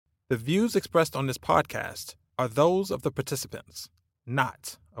The views expressed on this podcast are those of the participants,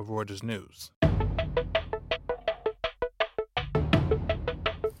 not of Reuters News.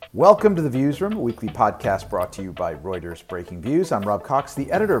 Welcome to The Views Room, a weekly podcast brought to you by Reuters Breaking Views. I'm Rob Cox,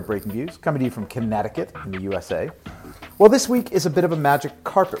 the editor of Breaking Views, coming to you from Connecticut in the USA. Well, this week is a bit of a magic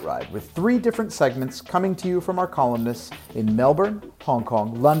carpet ride with 3 different segments coming to you from our columnists in Melbourne, Hong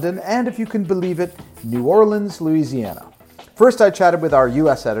Kong, London, and if you can believe it, New Orleans, Louisiana. First, I chatted with our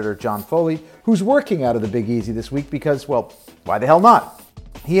U.S. editor, John Foley, who's working out of the Big Easy this week because, well, why the hell not?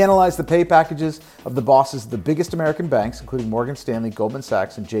 He analyzed the pay packages of the bosses of the biggest American banks, including Morgan Stanley, Goldman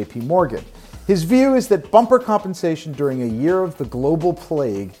Sachs, and J.P. Morgan. His view is that bumper compensation during a year of the global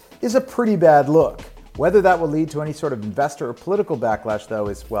plague is a pretty bad look. Whether that will lead to any sort of investor or political backlash, though,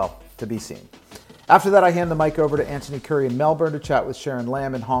 is, well, to be seen. After that, I hand the mic over to Anthony Curry in Melbourne to chat with Sharon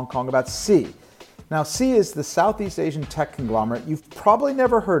Lam in Hong Kong about Sea. Now, Sea is the Southeast Asian tech conglomerate you've probably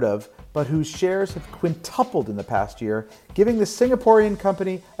never heard of, but whose shares have quintupled in the past year, giving the Singaporean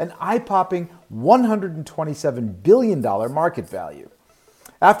company an eye-popping $127 billion market value.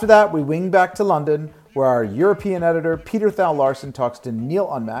 After that, we wing back to London, where our European editor, Peter Thal-Larsen, talks to Neil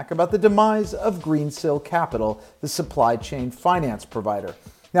Unmack about the demise of Greensill Capital, the supply chain finance provider.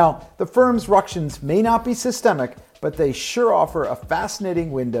 Now, the firm's ructions may not be systemic, but they sure offer a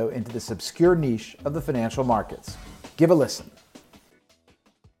fascinating window into this obscure niche of the financial markets. Give a listen.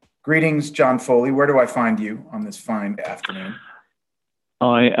 Greetings, John Foley. Where do I find you on this fine afternoon?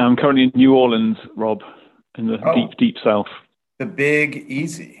 I am currently in New Orleans, Rob, in the deep South. The Big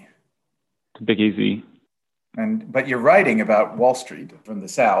Easy. The Big Easy. But you're writing about Wall Street from the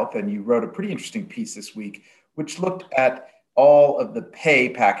South, and you wrote a pretty interesting piece this week, which looked at all of the pay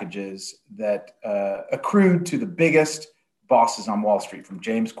packages that accrued to the biggest bosses on Wall Street, from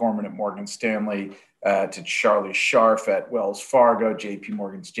James Gorman at Morgan Stanley to Charlie Scharf at Wells Fargo, J.P.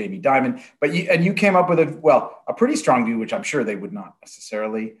 Morgan's Jamie Dimon. But you came up with a pretty strong view, which I'm sure they would not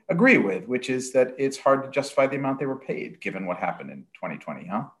necessarily agree with, which is that it's hard to justify the amount they were paid, given what happened in 2020,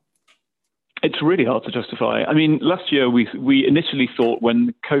 huh? It's really hard to justify. I mean, last year we initially thought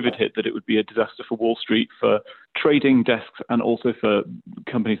when COVID hit that it would be a disaster for Wall Street, for trading desks, and also for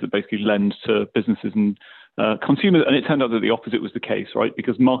companies that basically lend to businesses and consumers. And it turned out that the opposite was the case, right?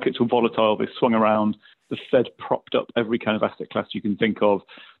 Because markets were volatile, they swung around, the Fed propped up every kind of asset class you can think of,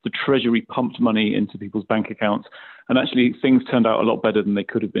 the Treasury pumped money into people's bank accounts, and actually things turned out a lot better than they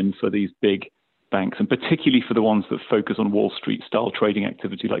could have been for these big banks, and particularly for the ones that focus on Wall Street style trading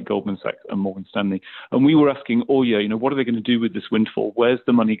activity like Goldman Sachs and Morgan Stanley. And we were asking all year, what are they going to do with this windfall? Where's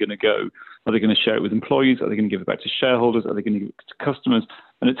the money going to go? Are they going to share it with employees? Are they going to give it back to shareholders? Are they going to give it to customers?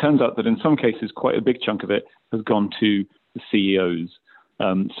 And it turns out that in some cases, quite a big chunk of it has gone to the CEOs.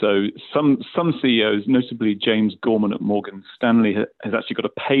 So some CEOs, notably James Gorman at Morgan Stanley, has actually got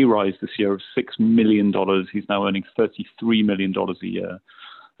a pay rise this year of $6 million. He's now earning $33 million a year.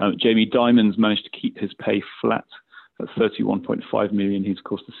 Jamie Dimon's managed to keep his pay flat at $31.5 million. He's, of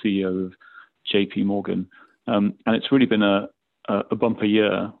course, the CEO of J.P. Morgan. And it's really been a bumper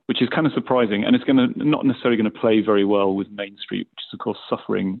year, which is kind of surprising. And it's not necessarily going to play very well with Main Street, which is, of course,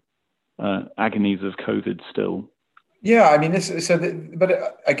 suffering agonies of COVID still. Yeah, I mean,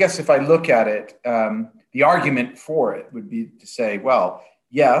 but I guess if I look at it, the argument for it would be to say, well,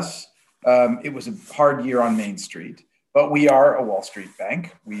 yes, it was a hard year on Main Street. But we are a Wall Street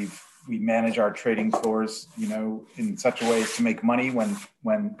bank. We manage our trading floors, in such a way as to make money when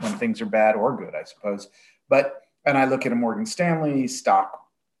things are bad or good, I suppose. And I look at a Morgan Stanley stock,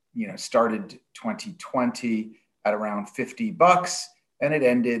 started 2020 at around $50, and it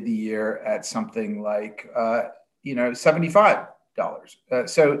ended the year at something like $75.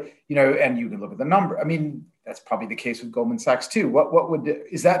 So and you can look at the number. I mean, that's probably the case with Goldman Sachs too.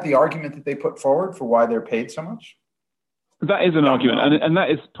 Is that the argument that they put forward for why they're paid so much? That is an argument, and that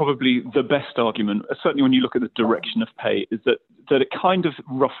is probably the best argument, certainly when you look at the direction of pay, is that it kind of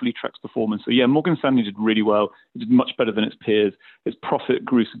roughly tracks performance. So yeah, Morgan Stanley did really well. It did much better than its peers. Its profit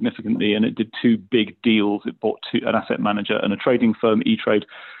grew significantly, and it did 2 big deals. It bought an asset manager and a trading firm, E-Trade.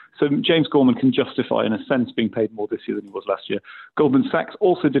 So James Gorman can justify, in a sense, being paid more this year than he was last year. Goldman Sachs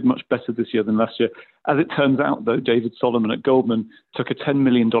also did much better this year than last year. As it turns out, though, David Solomon at Goldman took a $10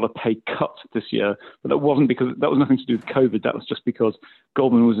 million pay cut this year. But that was nothing to do with COVID. That was just because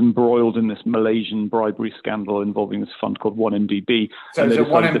Goldman was embroiled in this Malaysian bribery scandal involving this fund called 1MDB. So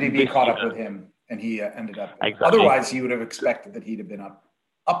 1MDB caught up with him, and he ended up. Exactly. Otherwise, you would have expected that he'd have been up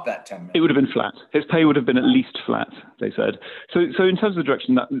that 10 million. It would have been flat. His pay would have been at least flat, they said. So in terms of the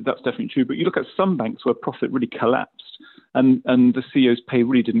direction, that's definitely true. But you look at some banks where profit really collapsed, and the CEO's pay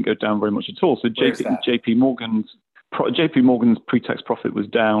really didn't go down very much at all. So JP Morgan's JP Morgan's pre-tax profit was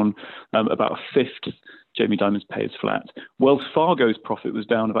down about a fifth. Jamie Dimon's pay is flat. Wells Fargo's profit was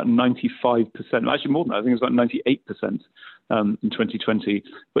down about 95%. Actually, more than that. I think it was about 98% in 2020.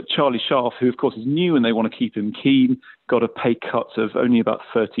 But Charlie Scharf, who of course is new and they want to keep him keen, got a pay cut of only about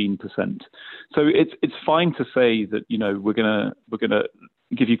 13%. So it's fine to say that we're gonna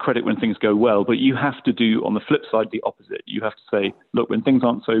give you credit when things go well, but you have to do on the flip side the opposite. You have to say, look, when things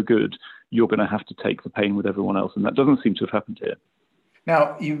aren't so good, you're going to have to take the pain with everyone else, and that doesn't seem to have happened here.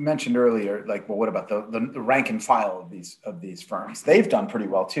 Now, you mentioned earlier, what about the rank and file of these firms? They've done pretty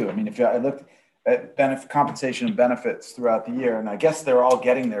well too. I mean, if I looked at compensation and benefits throughout the year, and I guess they're all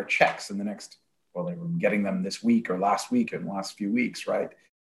getting their checks in the next. Well, they were getting them this week or last week in the last few weeks, right?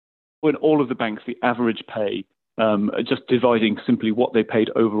 In all of the banks, the average pay, just dividing simply what they paid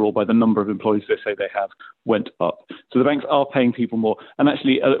overall by the number of employees they say they have, went up. So the banks are paying people more. And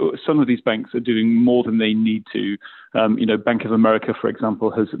actually, some of these banks are doing more than they need to. Bank of America, for example,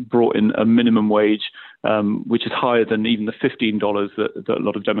 has brought in a minimum wage, which is higher than even the $15 that a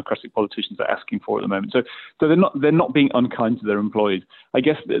lot of Democratic politicians are asking for at the moment. So they're not being unkind to their employees. I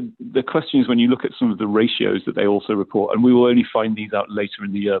guess the question is when you look at some of the ratios that they also report, and we will only find these out later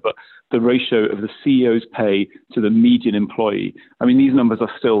in the year, but the ratio of the CEO's pay to the median employee, I mean, these numbers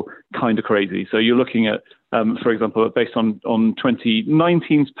are still kind of crazy. So you're looking at, for example, based on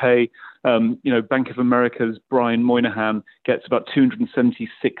 2019's pay, Bank of America's Brian Moynihan gets about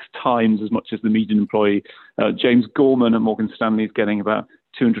 276 times as much as the median employee. James Gorman at Morgan Stanley is getting about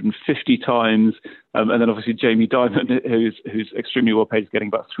 250 times. And then obviously Jamie Dimon, who's extremely well paid, is getting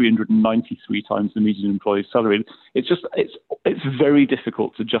about 393 times the median employee's salary. It's very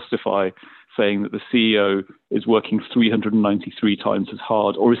difficult to justify saying that the CEO is working 393 times as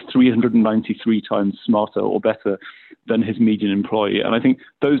hard or is 393 times smarter or better than his median employee. And I think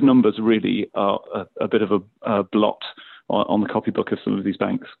those numbers really are a bit of a blot on the copybook of some of these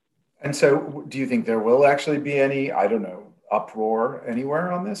banks. And so do you think there will actually be any, uproar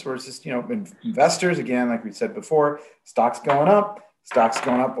anywhere on this? Or is this, investors, again, like we said before, stocks going up,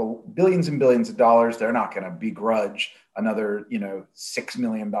 well, billions and billions of dollars. They're not going to begrudge another, $6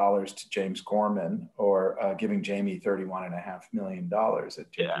 million to James Gorman or giving Jamie $31.5 million at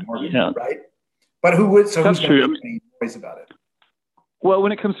JP Morgan, right? But who would? So that's who's true. going to make any noise about it? Well,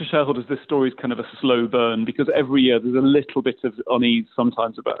 when it comes to shareholders, this story is kind of a slow burn because every year there's a little bit of unease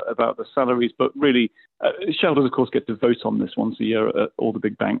sometimes about the salaries. But really, shareholders, of course, get to vote on this once a year at all the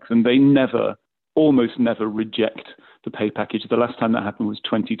big banks, and they almost never reject the pay package. The last time that happened was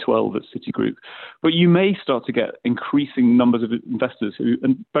 2012 at Citigroup. But you may start to get increasing numbers of investors who,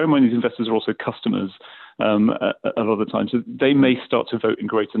 and bear in mind these investors are also customers a lot of the time, so they may start to vote in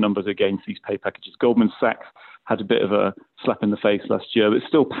greater numbers against these pay packages. Goldman Sachs had a bit of a slap in the face last year. It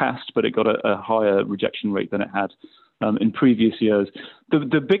still passed, but it got a higher rejection rate than it had in previous years.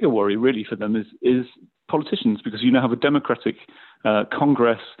 The bigger worry really for them is politicians, because you now have a Democratic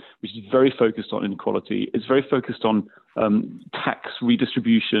Congress which is very focused on inequality. It's very focused on tax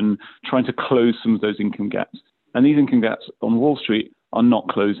redistribution, trying to close some of those income gaps. And these income gaps on Wall Street are not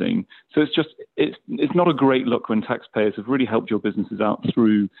closing. So it's not a great look when taxpayers have really helped your businesses out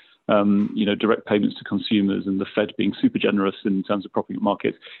through direct payments to consumers and the Fed being super generous in terms of propping up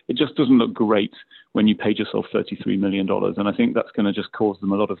markets. It just doesn't look great when you paid yourself $33 million. And I think that's going to just cause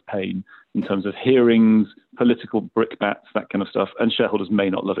them a lot of pain in terms of hearings, political brickbats, that kind of stuff. And shareholders may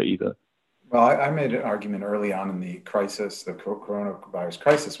not love it either. Well, I made an argument early on in the crisis, the coronavirus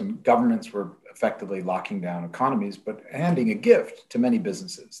crisis, when governments were effectively locking down economies, but handing a gift to many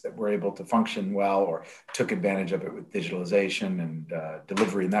businesses that were able to function well or took advantage of it with digitalization and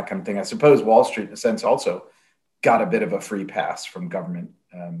delivery and that kind of thing. I suppose Wall Street, in a sense, also got a bit of a free pass from government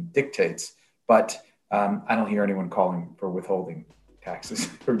dictates, but I don't hear anyone calling for withholding taxes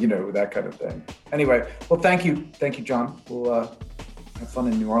or, that kind of thing. Anyway, well, thank you. Thank you, John. We'll have fun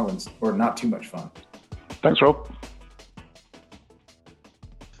in New Orleans, or not too much fun. Thanks, Rob.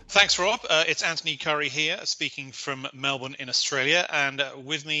 Thanks, Rob. It's Anthony Curry here, speaking from Melbourne in Australia. And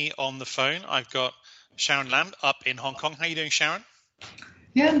with me on the phone, I've got Sharon Lam up in Hong Kong. How are you doing, Sharon?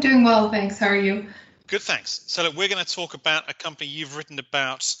 Yeah, I'm doing well, thanks. How are you? Good, thanks. So look, we're going to talk about a company you've written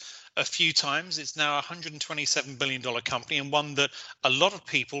about a few times. It's now a $127 billion company, and one that a lot of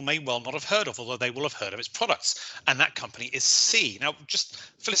people may well not have heard of, although they will have heard of its products. And that company is Sea. Now, just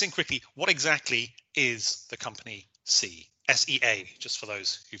fill us in quickly. What exactly is the company Sea? SEA, just for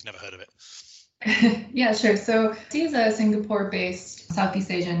those who've never heard of it. Yeah, sure. So Sea is a Singapore-based Southeast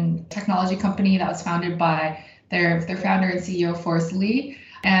Asian technology company that was founded by their founder and CEO, Forrest Li.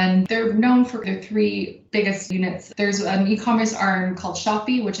 And they're known for their three biggest units. There's an e-commerce arm called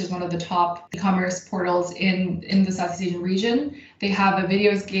Shopee, which is one of the top e-commerce portals in the Southeast Asian region. They have a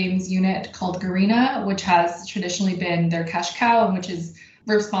video games unit called Garena, which has traditionally been their cash cow, and which is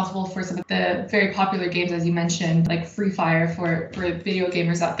responsible for some of the very popular games, as you mentioned, like Free Fire for video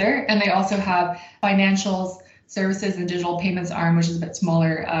gamers out there. And they also have financials, services, and digital payments arm, which is a bit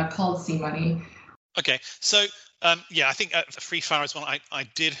smaller, called SeaMoney. Okay, so I think Free Fire is one I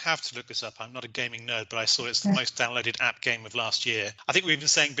did have to look this up. I'm not a gaming nerd, but I saw it's the most downloaded app game of last year. I think we've been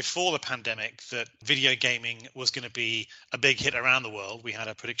saying before the pandemic that video gaming was going to be a big hit around the world. We had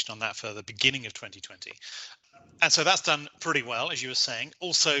a prediction on that for the beginning of 2020. And so that's done pretty well, as you were saying.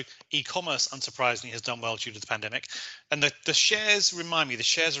 Also, e-commerce, unsurprisingly, has done well due to the pandemic. And the shares, remind me, the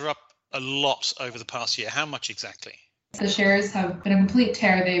shares are up a lot over the past year. How much exactly? The shares have been a complete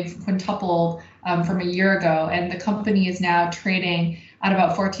tear. They've quintupled from a year ago, and the company is now trading at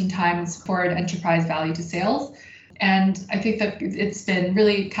about 14 times forward enterprise value to sales. And I think that it's been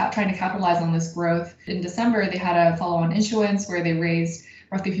really trying to capitalize on this growth. In December, they had a follow-on issuance where they raised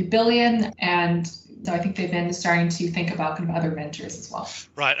roughly $3 billion, and so I think they've been starting to think about kind of other ventures as well.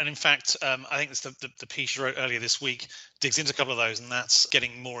 Right, and in fact, I think it's the piece you wrote earlier this week digs into a couple of those, and that's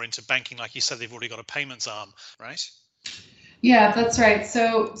getting more into banking. Like you said, they've already got a payments arm, right? Yeah, that's right.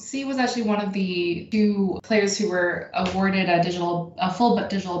 So Sea was actually one of the two players who were awarded a full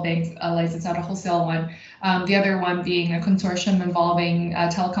digital bank license, not a wholesale one. The other one being a consortium involving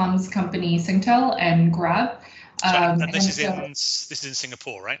telecoms company Singtel and Grab. And this is in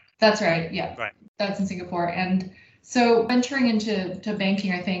Singapore, right? That's right. Yeah. Right. That's in Singapore. And so venturing into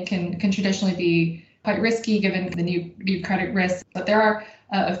banking, I think, can traditionally be quite risky given the new credit risks. But there are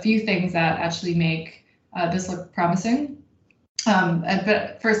a few things that actually make this look promising.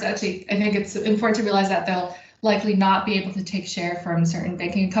 But first, actually, I think it's important to realize that they'll likely not be able to take share from certain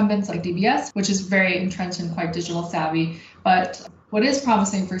banking incumbents like DBS, which is very entrenched and quite digital savvy. But what is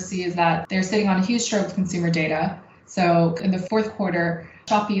promising for Sea is that they're sitting on a huge trove of consumer data. So in the fourth quarter,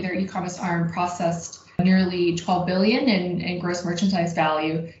 Shopee, their e-commerce arm, processed nearly $12 billion in gross merchandise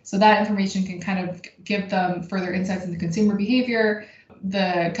value. So that information can kind of give them further insights into consumer behavior.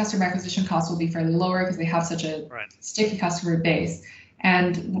 The customer acquisition costs will be fairly lower because they have such a sticky customer base.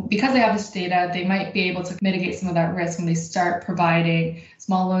 And because they have this data, they might be able to mitigate some of that risk when they start providing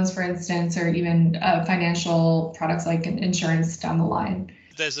small loans, for instance, or even financial products like insurance down the line.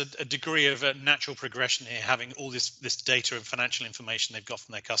 There's a degree of a natural progression here, having all this data and financial information they've got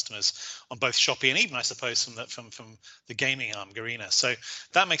from their customers on both Shopee and even, I suppose, from the gaming arm, Garena. So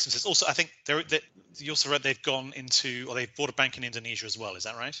that makes some sense. Also, I think you also read they've bought a bank in Indonesia as well. Is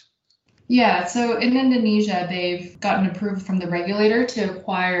that right? Yeah, so in Indonesia, they've gotten approval from the regulator to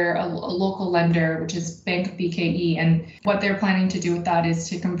acquire a local lender, which is Bank BKI. And what they're planning to do with that is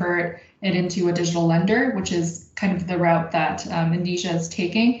to convert it into a digital lender, which is kind of the route that Indonesia is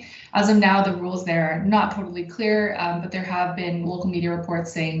taking. As of now, the rules there are not totally clear, but there have been local media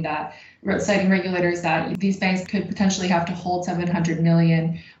reports saying that, citing regulators, that these banks could potentially have to hold $700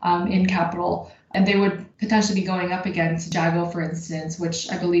 million in capital. And they would potentially be going up against Jago, for instance, which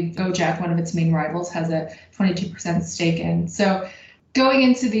I believe Gojek, one of its main rivals, has a 22% stake in. So going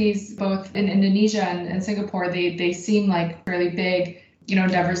into these, both in Indonesia and Singapore, they seem like fairly big,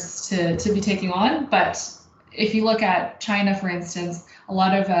 endeavors to be taking on. But if you look at China, for instance, a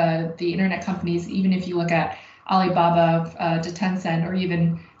lot of the internet companies, even if you look at Alibaba to Tencent, or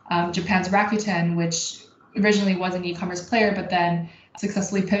even Japan's Rakuten, which originally was an e-commerce player, but then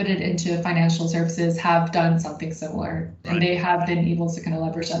successfully pivoted into financial services, have done something similar. Right. And they have been able to kind of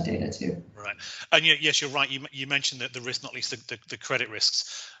leverage that data too. Right. And yes, you're right. You mentioned that the risk, not least the credit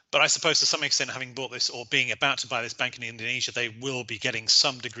risks. But I suppose to some extent, having bought this or being about to buy this bank in Indonesia, they will be getting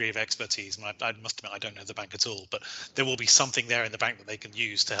some degree of expertise. And I must admit, I don't know the bank at all, but there will be something there in the bank that they can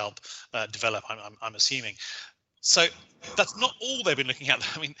use to help develop, I'm assuming. So that's not all they've been looking at.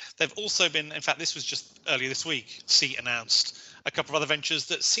 I mean, they've also been, in fact, this was just earlier this week, Sea announced a couple of other ventures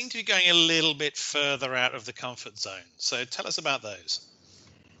that seem to be going a little bit further out of the comfort zone. So tell us about those.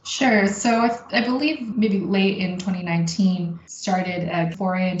 Sure. So I believe maybe late in 2019 started a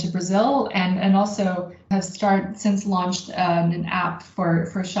foray into Brazil and also have since launched an app for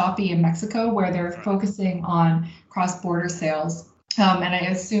Shopee in Mexico where they're focusing on cross-border sales. And I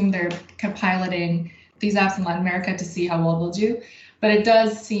assume they're piloting these apps in Latin America to see how well they'll do. But it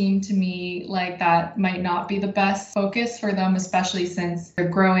does seem to me like that might not be the best focus for them, especially since they're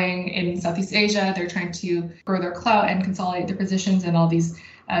growing in Southeast Asia. They're trying to grow their clout and consolidate their positions in all these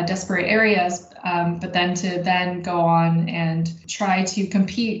desperate areas. But then to go on and try to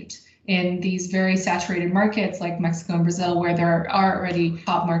compete in these very saturated markets like Mexico and Brazil, where there are already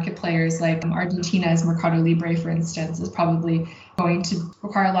top market players like Argentina's Mercado Libre, for instance, is probably going to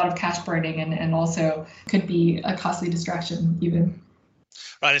require a lot of cash burning and also could be a costly distraction even.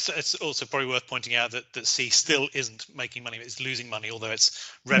 Right. It's also probably worth pointing out that Sea still isn't making money. It's losing money, although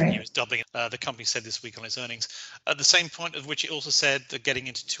its revenue is doubling. The company said this week on its earnings. At the same point at which it also said they're getting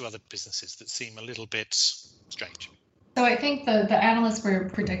into two other businesses that seem a little bit strange. So I think the analysts were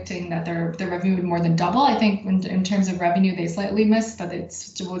predicting that their revenue would more than double. I think in terms of revenue, they slightly missed, but it's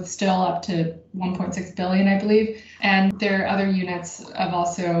still up to 1.6 billion, I believe. And their other units have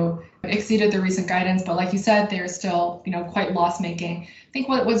also exceeded their recent guidance, but like you said, they're still quite loss making. I think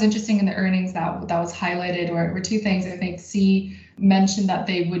what was interesting in the earnings that was highlighted were two things. I think Sea mentioned that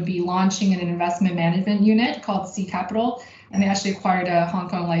they would be launching an investment management unit called Sea Capital. And they actually acquired a Hong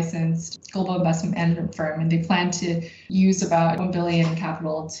Kong licensed global investment management firm, and they plan to use about 1 billion in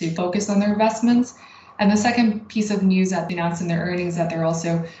capital to focus on their investments. And the second piece of news that they announced in their earnings is that they're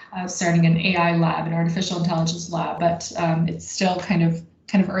also starting an AI lab, an artificial intelligence lab, but it's still kind of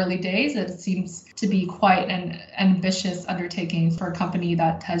early days. It seems to be quite an ambitious undertaking for a company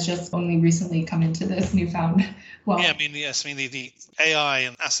that has just only recently come into this newfound wealth. Yeah, the AI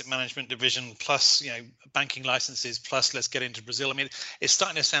and asset management division plus banking licenses plus let's get into Brazil. I mean, it's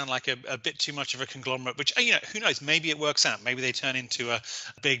starting to sound like a bit too much of a conglomerate, which who knows, maybe it works out. Maybe they turn into a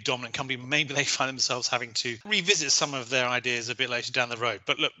big dominant company. Maybe they find themselves having to revisit some of their ideas a bit later down the road.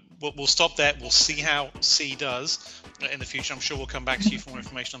 But look, we'll stop there. We'll see how Sea does in the future. I'm sure we'll come back to you for more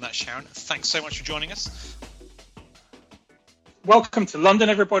information on that, Sharon. Thanks so much for joining us. Welcome to London,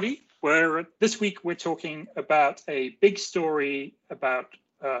 everybody. This week we're talking about a big story about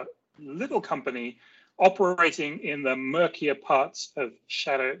a little company operating in the murkier parts of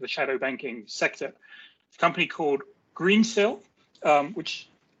the shadow banking sector. A company called Greensill, which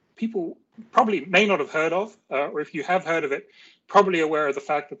people probably may not have heard of, or if you have heard of it, probably aware of the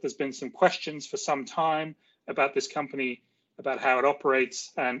fact that there's been some questions for some time about this company, about how it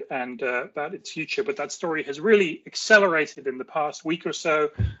operates and about its future. But that story has really accelerated in the past week or so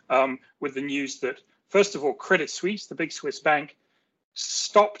with the news that, first of all, Credit Suisse, the big Swiss bank,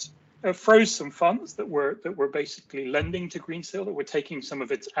 froze some funds that were basically lending to Greensill, that were taking some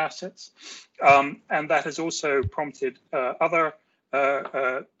of its assets. And that has also prompted other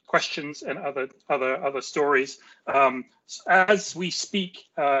questions and other stories. As we speak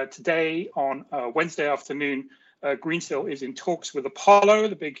today on Wednesday afternoon, Greensill is in talks with Apollo,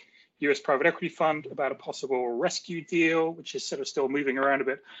 the big US private equity fund, about a possible rescue deal, which is sort of still moving around a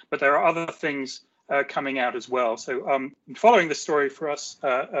bit. But there are other things coming out as well. So following the story for us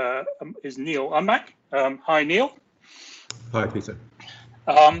is Neil Unmack. Hi, Neil. Hi, Peter.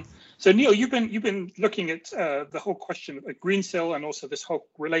 So Neil, you've been looking at the whole question of Greensill and also this whole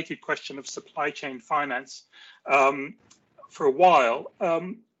related question of supply chain finance for a while.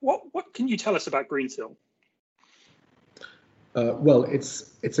 What can you tell us about Greensill? Well,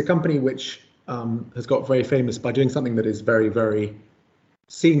 it's a company which has got very famous by doing something that is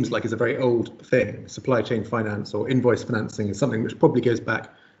seems like it's a very old thing. Supply chain finance or invoice financing is something which probably goes back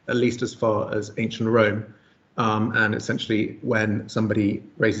at least as far as ancient Rome. And essentially when somebody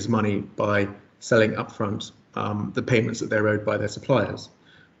raises money by selling upfront the payments that they're owed by their suppliers.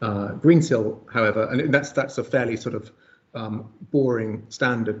 Greensill, however, and that's a fairly sort of boring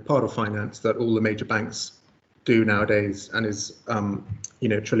standard part of finance that all the major banks do nowadays and is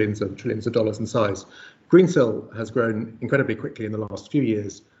trillions of dollars in size. Greensill has grown incredibly quickly in the last few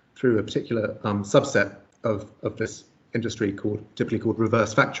years through a particular subset of this industry typically called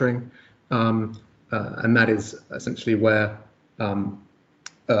reverse factoring, and that is essentially where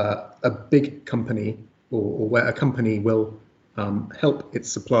a big company or where a company will help its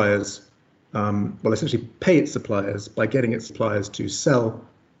suppliers, essentially pay its suppliers by getting its suppliers to sell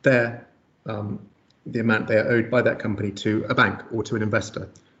the amount they are owed by that company to a bank or to an investor.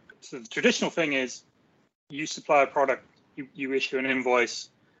 So the traditional thing is you supply a product, you issue an invoice,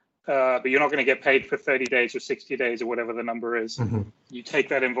 but you're not going to get paid for 30 days or 60 days or whatever the number is. Mm-hmm. You take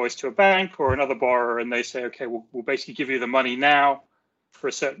that invoice to a bank or another borrower and they say, okay, we'll basically give you the money now for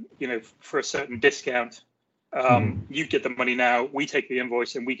a certain discount. You get the money now, we take the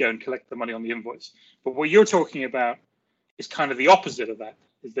invoice and we go and collect the money on the invoice. But what you're talking about is kind of the opposite of that,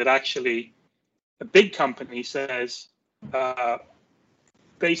 is that actually a big company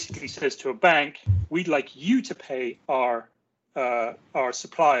basically says to a bank, we'd like you to pay our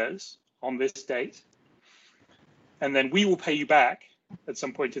suppliers on this date, and then we will pay you back at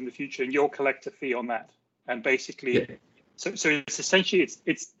some point in the future, and you'll collect a fee on that. And basically, So it's essentially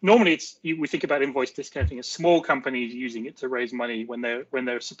it's normally we think about invoice discounting as small companies using it to raise money when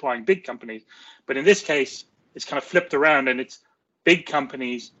they're supplying big companies, but in this case it's kind of flipped around, and it's big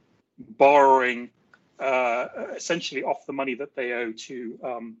companies borrowing essentially off the money that they owe to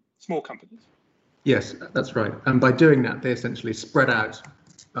small companies. Yes, that's right. And by doing that, they essentially spread out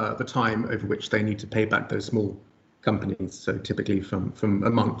the time over which they need to pay back those small companies. So typically from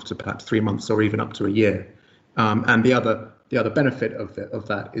a month to perhaps 3 months or even up to a year. And the other benefit of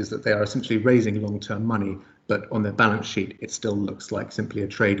that is that they are essentially raising long-term money, but on their balance sheet, it still looks like simply a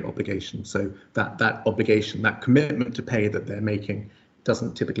trade obligation. So that obligation, that commitment to pay that they're making,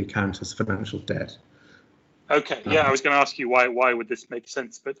 doesn't typically count as financial debt. Okay, yeah, I was going to ask you why would this make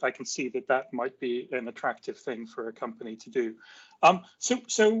sense, but I can see that might be an attractive thing for a company to do. So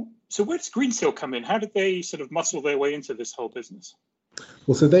where does Greensill come in? How did they sort of muscle their way into this whole business?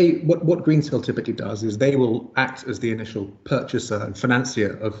 Well, so what Greensill typically does is they will act as the initial purchaser and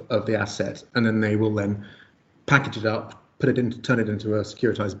financier of the asset, and then they will then package it up, turn it into a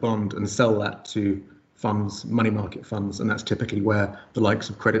securitized bond, and sell that to funds, money market funds, and that's typically where the likes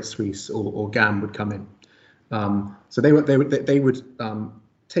of Credit Suisse or GAM would come in. So they would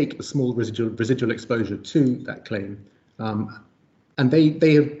take a small residual exposure to that claim, and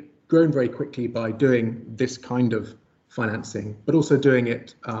they have grown very quickly by doing this kind of financing, but also doing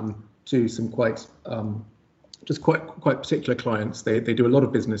it to some quite particular clients. They do a lot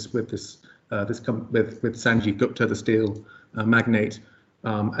of business with with Sanjeev Gupta, the steel magnate,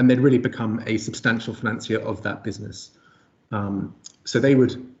 and they'd really become a substantial financier of that business. So they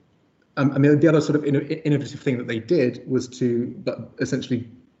would. The other sort of innovative thing that they did was to essentially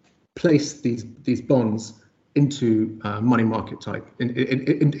place these bonds into money market type,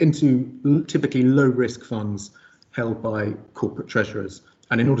 into typically low risk funds held by corporate treasurers.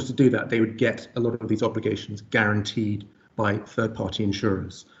 And in order to do that, they would get a lot of these obligations guaranteed by third party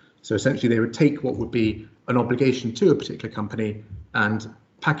insurers. So essentially they would take what would be an obligation to a particular company and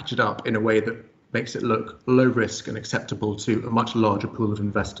package it up in a way that makes it look low risk and acceptable to a much larger pool of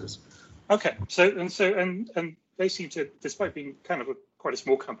investors. Okay, so they seem to, despite being kind of quite a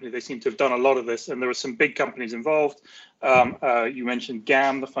small company, they seem to have done a lot of this, and there are some big companies involved. You mentioned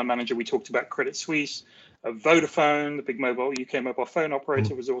GAM, the fund manager. We talked about Credit Suisse. Vodafone, the big UK mobile phone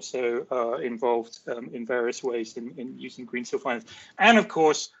operator, was also involved in various ways in using Greensill Finance. And of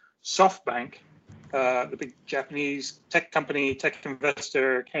course, SoftBank, the big Japanese tech company, tech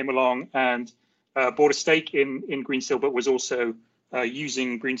investor, came along and bought a stake in Greensill, but was also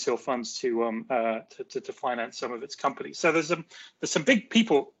using Greensill funds to finance some of its companies. So there's some big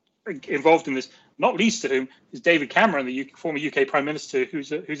people involved in this, not least of whom is David Cameron, the former UK Prime Minister,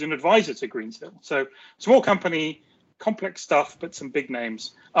 who's an advisor to Greensill. So small company, complex stuff, but some big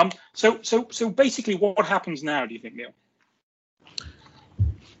names. So basically, what happens now, do you think, Neil?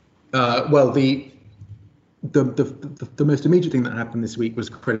 Well, the most immediate thing that happened this week was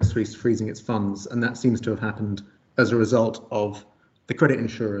Credit Suisse freezing its funds, and that seems to have happened as a result of the credit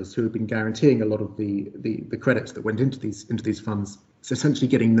insurers who have been guaranteeing a lot of the credits that went into these funds, so essentially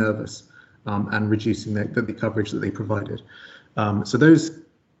getting nervous and reducing the coverage that they provided. So that's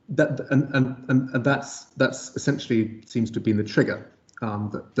essentially seems to have been the trigger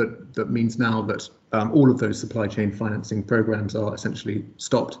that means now that all of those supply chain financing programs are essentially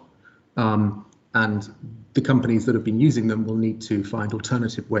stopped, and the companies that have been using them will need to find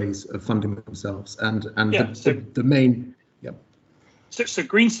alternative ways of funding themselves. The main. So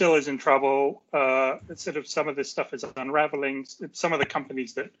Greensill is in trouble. Sort of some of this stuff is unraveling. Some of the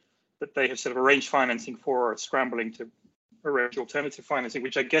companies that they have sort of arranged financing for are scrambling to arrange alternative financing,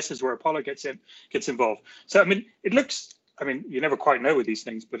 which I guess is where Apollo gets involved. So you never quite know with these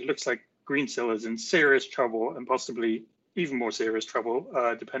things, but it looks like Greensill is in serious trouble, and possibly even more serious trouble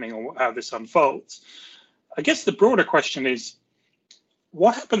depending on how this unfolds. I guess the broader question is,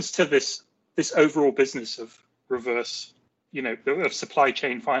 what happens to this overall business of reverse? Of supply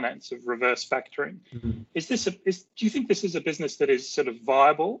chain finance, of reverse factoring. Mm-hmm. Do you think this is a business that is sort of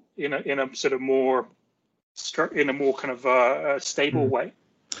viable in a sort of more kind of stable way?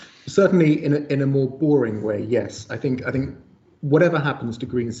 Certainly, in a more boring way, yes. I think whatever happens to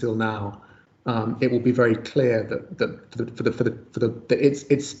Greensill now, it will be very clear that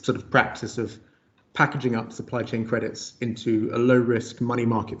its sort of practice of packaging up supply chain credits into a low risk money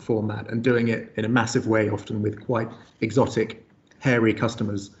market format and doing it in a massive way, often with quite exotic, hairy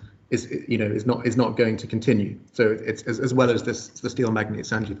customers, is not going to continue. So it's as well as the steel magnate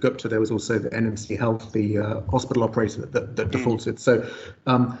Sanjeev Gupta, there was also the NMC Health, the hospital operator that defaulted. So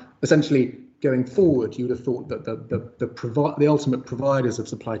essentially, going forward, you would have thought that the ultimate providers of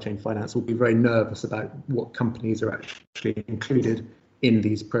supply chain finance will be very nervous about what companies are actually included in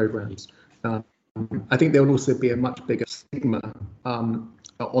these programs. I think there will also be a much bigger stigma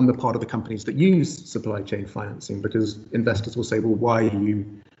on the part of the companies that use supply chain financing, because investors will say, well, why are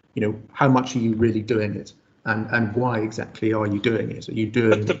you, how much are you really doing it? And why exactly are you doing it? Are you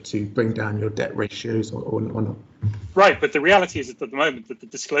doing it to bring down your debt ratios or not? Right, but the reality is that at the moment that the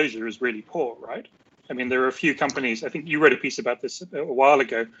disclosure is really poor, right? I mean, there are a few companies, I think you wrote a piece about this a while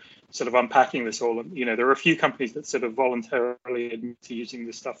ago, sort of unpacking this all. And, there are a few companies that sort of voluntarily admit to using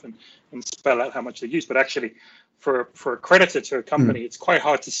this stuff and spell out how much they use. But actually, for a creditor to a company, it's quite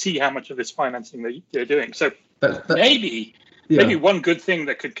hard to see how much of this financing they're doing. So maybe one good thing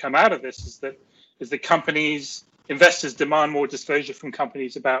that could come out of this is that investors demand more disclosure from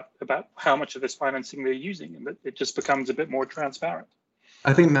companies about how much of this financing they're using, and that it just becomes a bit more transparent.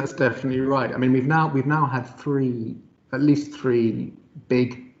 I think that's definitely right. I mean, we've now had at least three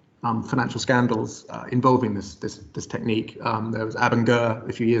big financial scandals involving this technique. There was Abengoa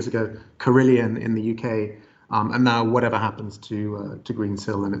a few years ago, Carillion in the UK, and now whatever happens to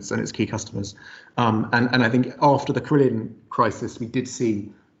Greensill and its key customers. And I think after the Carillion crisis, we did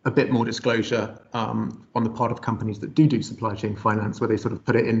see a bit more disclosure on the part of companies that do supply chain finance, where they sort of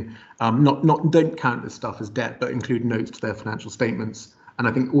put it in, don't count this stuff as debt, but include notes to their financial statements. And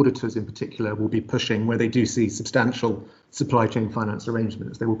I think auditors in particular will be pushing, where they do see substantial supply chain finance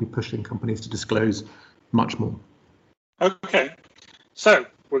arrangements, they will be pushing companies to disclose much more. Okay, so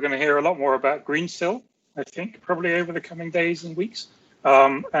we're going to hear a lot more about Greensill, I think, probably over the coming days and weeks,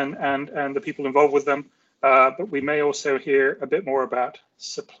 and the people involved with them. But we may also hear a bit more about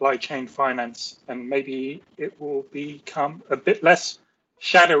supply chain finance, and maybe it will become a bit less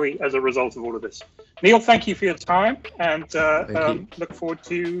shadowy as a result of all of this. Neil, thank you for your time, and look forward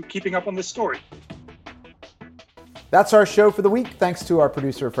to keeping up on this story. That's our show for the week. Thanks to our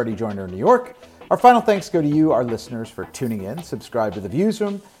producer, Freddie Joyner in New York. Our final thanks go to you, our listeners, for tuning in. Subscribe to The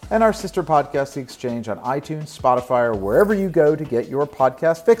Viewsroom and our sister podcast, The Exchange, on iTunes, Spotify, or wherever you go to get your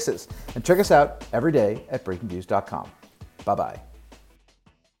podcast fixes. And check us out every day at breakingviews.com. Bye-bye.